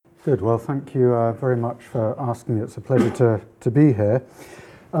Good. Well, thank you very much for asking me. It's a pleasure to be here.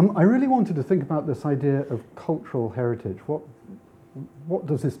 I really wanted to think about this idea of cultural heritage. What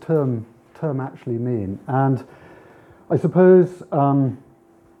does this term actually mean? And I suppose the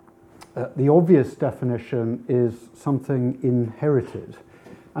obvious definition is something inherited.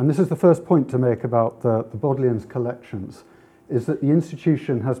 And this is the first point to make about the Bodleian's collections, is that the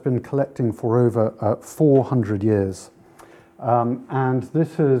institution has been collecting for over 400 years. And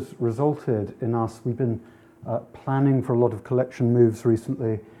this has resulted in us, we've been planning for a lot of collection moves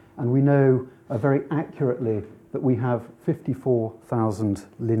recently, and we know very accurately that we have 54,000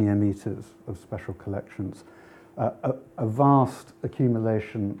 linear meters of special collections, a vast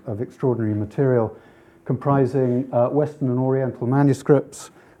accumulation of extraordinary material comprising Western and Oriental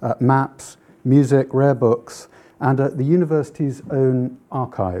manuscripts, maps, music, rare books, and the university's own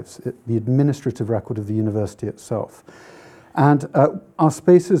archives, the administrative record of the university itself. And our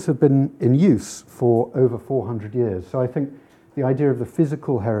spaces have been in use for over 400 years. So I think the idea of the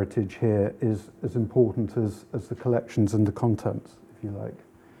physical heritage here is as important as the collections and the contents, if you like.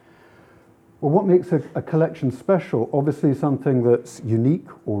 Well, what makes a collection special? Obviously something that's unique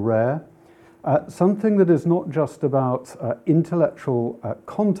or rare, something that is not just about intellectual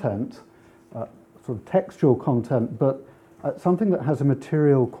content, sort of textual content, but something that has a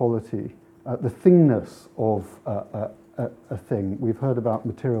material quality, the thingness of a thing. We've heard about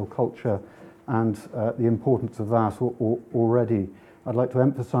material culture and the importance of that already. I'd like to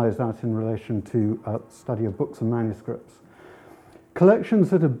emphasize that in relation to study of books and manuscripts.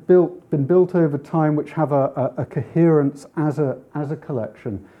 Collections that have been built over time, which have a coherence as a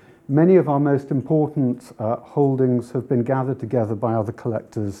collection. Many of our most important holdings have been gathered together by other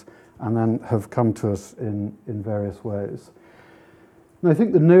collectors and then have come to us in various ways. And I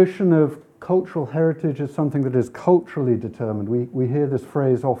think the notion of cultural heritage is something that is culturally determined. We hear this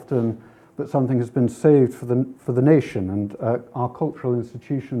phrase often that something has been saved for the nation, and our cultural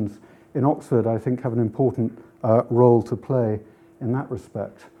institutions in Oxford, I think, have an important role to play in that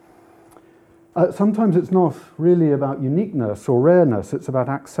respect. Sometimes it's not really about uniqueness or rareness, it's about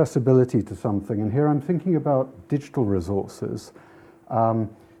accessibility to something. And here I'm thinking about digital resources.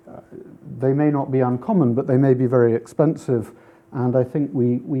 They may not be uncommon, but they may be very expensive. And I think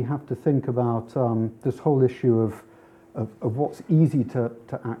we have to think about this whole issue of what's easy to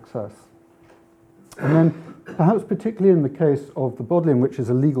access. And then perhaps particularly in the case of the Bodleian, which is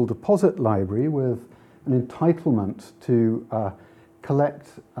a legal deposit library with an entitlement to collect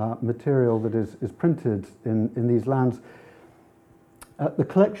material that is printed in these lands, the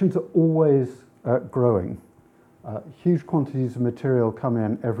collections are always growing. Huge quantities of material come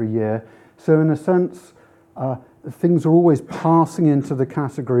in every year. So in a sense, things are always passing into the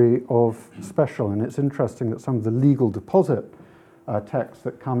category of special, and it's interesting that some of the legal deposit texts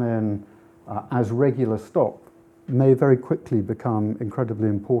that come in as regular stock may very quickly become incredibly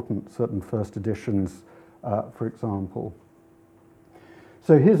important, certain first editions, for example.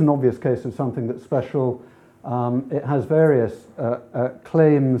 So here's an obvious case of something that's special. It has various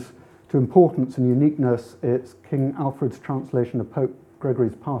claims to importance and uniqueness. It's King Alfred's translation of Pope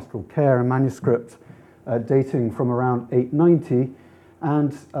Gregory's Pastoral Care, a manuscript dating from around 890,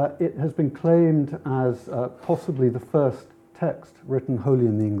 and it has been claimed as possibly the first text written wholly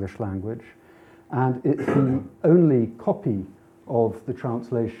in the English language, and it's the only copy of the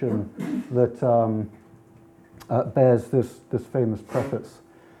translation that bears this famous preface.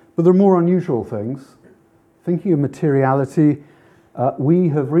 But there are more unusual things. Thinking of materiality, we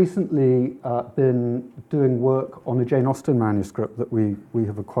have recently been doing work on a Jane Austen manuscript that we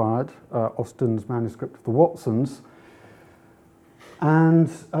have acquired, Austen's manuscript of the Watsons. And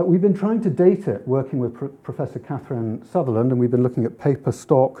we've been trying to date it, working with Professor Catherine Sutherland, and we've been looking at paper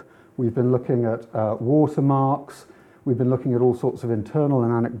stock, we've been looking at watermarks, we've been looking at all sorts of internal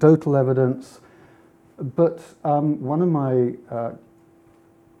and anecdotal evidence. But one of my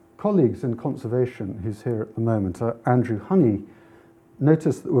colleagues in conservation, who's here at the moment, Andrew Honey,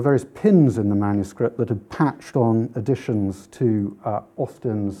 noticed that there were various pins in the manuscript that had patched on additions to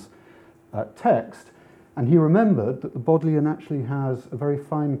Austen's text, and he remembered that the Bodleian actually has a very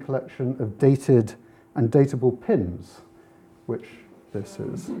fine collection of dated and datable pins, which this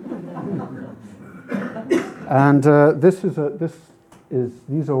is. And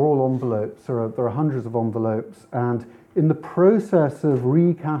these are all envelopes. There are hundreds of envelopes, and in the process of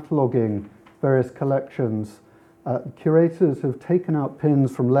recataloguing various collections, curators have taken out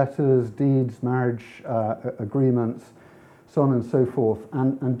pins from letters, deeds, marriage agreements, so on and so forth,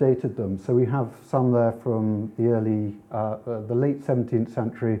 and dated them. So we have some there from the late 17th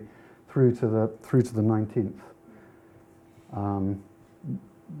century through to the 19th.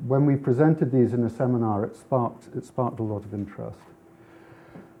 when we presented these in a seminar, it sparked a lot of interest.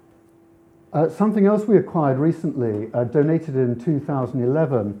 Something else we acquired recently, donated in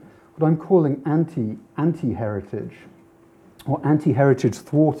 2011, what I'm calling anti-heritage, or anti-heritage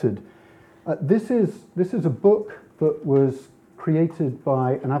thwarted. This is a book that was created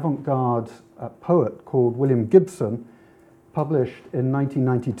by an avant-garde poet called William Gibson, published in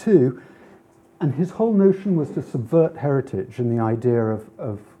 1992, and his whole notion was to subvert heritage and the idea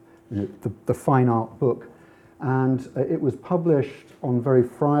of the fine art book. And it was published on very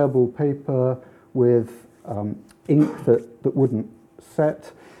friable paper with ink that wouldn't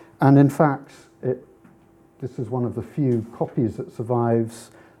set. And in fact, this is one of the few copies that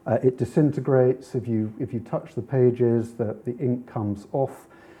survives. It disintegrates if you touch the pages. The ink comes off.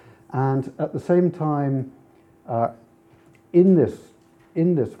 And at the same time, in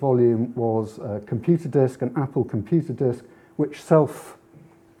this volume was a computer disk, an Apple computer disk, which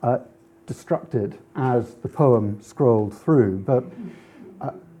destructed as the poem scrolled through. But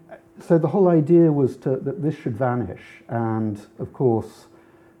so the whole idea was that this should vanish, and of course,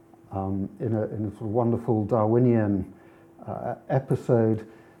 in a sort of wonderful Darwinian episode,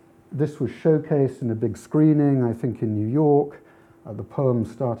 this was showcased in a big screening, I think in New York. The poem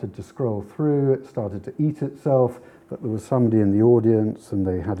started to scroll through, it started to eat itself, but there was somebody in the audience, and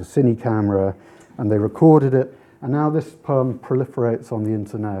they had a cine camera, and they recorded it. And now this poem proliferates on the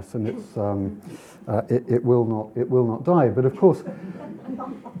internet, and it will not die. But of course,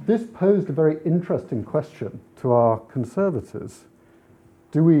 this posed a very interesting question to our conservators.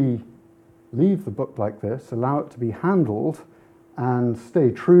 Do we leave the book like this, allow it to be handled, and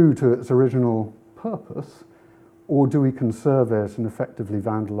stay true to its original purpose, or do we conserve it and effectively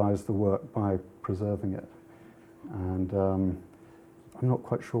vandalize the work by preserving it? And I'm not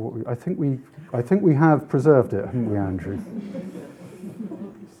quite sure what I think we have preserved it, haven't we, Andrew?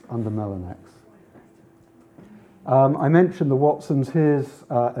 Under Melanex. I mentioned the Watsons. Here's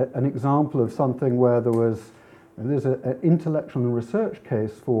an example of something where there's an intellectual and research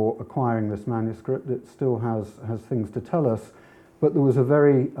case for acquiring this manuscript. It still has things to tell us, but there was a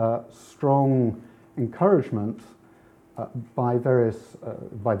very strong encouragement by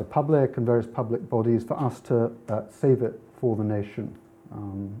the public and various public bodies for us to save it for the nation.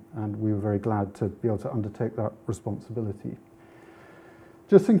 And we were very glad to be able to undertake that responsibility.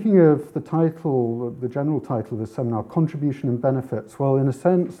 Just thinking of the title, the general title of this seminar, Contribution and Benefits. Well, in a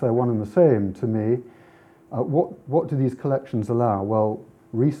sense, they're one and the same to me. What do these collections allow? Well,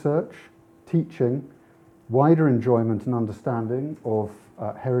 research, teaching, wider enjoyment and understanding of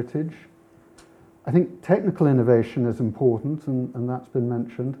heritage. I think technical innovation is important, and that's been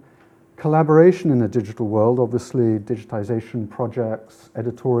mentioned. Collaboration in a digital world, obviously digitization projects,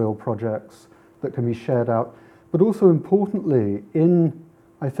 editorial projects that can be shared out, but also importantly, in,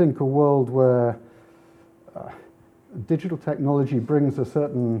 I think, a world where digital technology brings a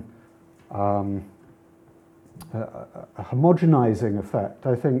certain a homogenizing effect.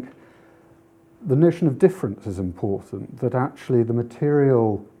 I think the notion of difference is important, that actually the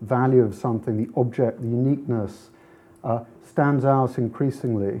material value of something, the object, the uniqueness, stands out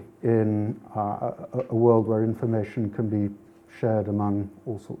increasingly in a world where information can be shared among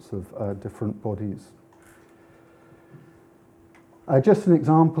all sorts of different bodies. Just an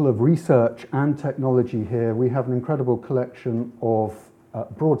example of research and technology here. We have an incredible collection of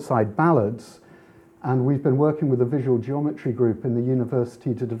broadside ballads, and we've been working with a visual geometry group in the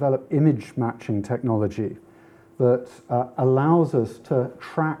university to develop image matching technology that allows us to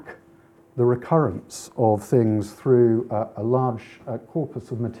track the recurrence of things through a large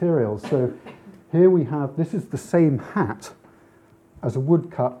corpus of materials. So here we have, this is the same hat as a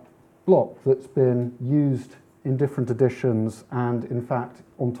woodcut block that's been used in different editions and in fact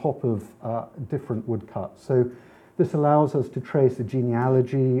on top of different woodcuts. So this allows us to trace a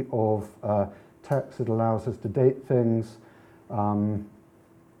genealogy of text. It allows us to date things.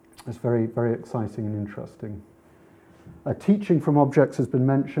 It's very, very exciting and interesting. Teaching from objects has been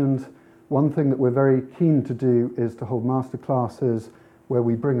mentioned. One thing that we're very keen to do is to hold master classes where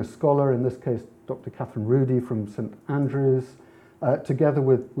we bring a scholar, in this case Dr. Catherine Rudy from St Andrews, together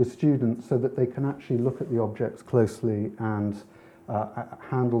with students so that they can actually look at the objects closely and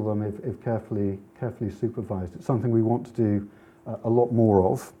handle them if carefully supervised. It's something we want to do a lot more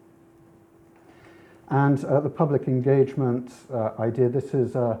of. And the public engagement idea, this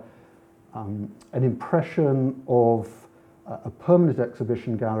is an impression of a permanent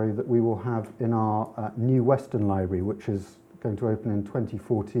exhibition gallery that we will have in our new Western Library, which is going to open in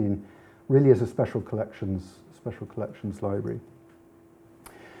 2014, really as a special collections library.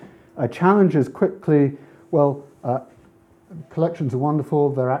 Challenges quickly. Well, collections are wonderful,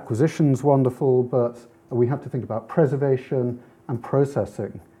 their acquisition's wonderful, but we have to think about preservation and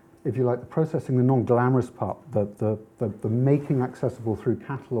processing. If you like, the processing, the non-glamorous part, the making accessible through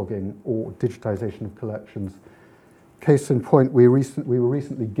cataloguing or digitization of collections. Case in point, we were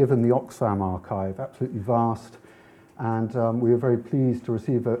recently given the Oxfam archive, absolutely vast, and we were very pleased to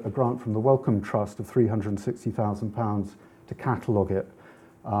receive a grant from the Wellcome Trust of £360,000 to catalogue it.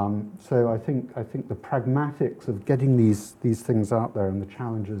 So I think the pragmatics of getting these things out there and the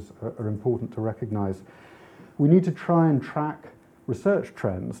challenges are important to recognise. We need to try and track research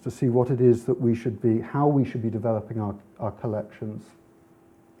trends to see what it is that how we should be developing our collections.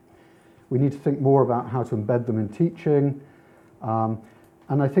 We need to think more about how to embed them in teaching. And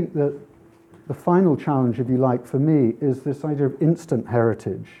I think that the final challenge, if you like, for me, is this idea of instant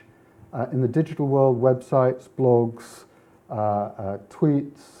heritage. In the digital world, websites, blogs,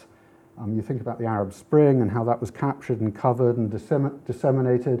 tweets, you think about the Arab Spring and how that was captured and covered and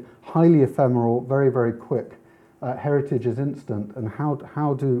disseminated, highly ephemeral, very, very quick. Heritage is instant, and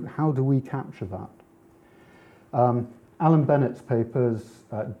how do we capture that? Alan Bennett's papers,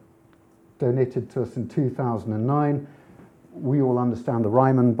 donated to us in 2009. We all understand the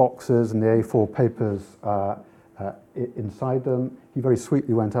Ryman boxes and the A4 papers inside them. He very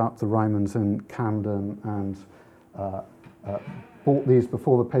sweetly went out to the Rymans in Camden and bought these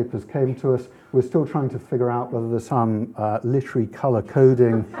before the papers came to us. We're still trying to figure out whether there's some literary colour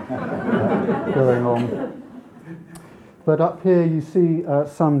coding going on. But up here you see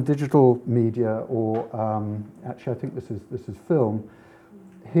some digital media, or actually I think this is film.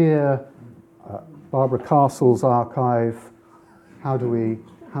 Here, Barbara Castle's archive. How do we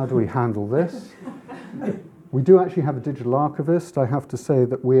handle this? We do actually have a digital archivist. I have to say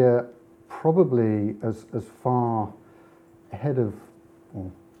that we're probably as far ahead of,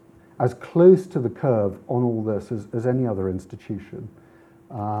 or as close to the curve on all this as any other institution.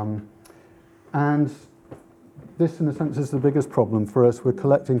 And this, in a sense, is the biggest problem for us. We're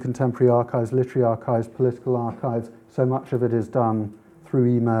collecting contemporary archives, literary archives, political archives. So much of it is done through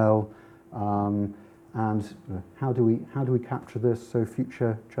email. And how do we capture this so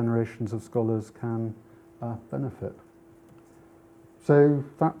future generations of scholars can benefit? So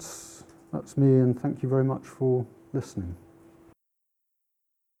that's me, and thank you very much for listening.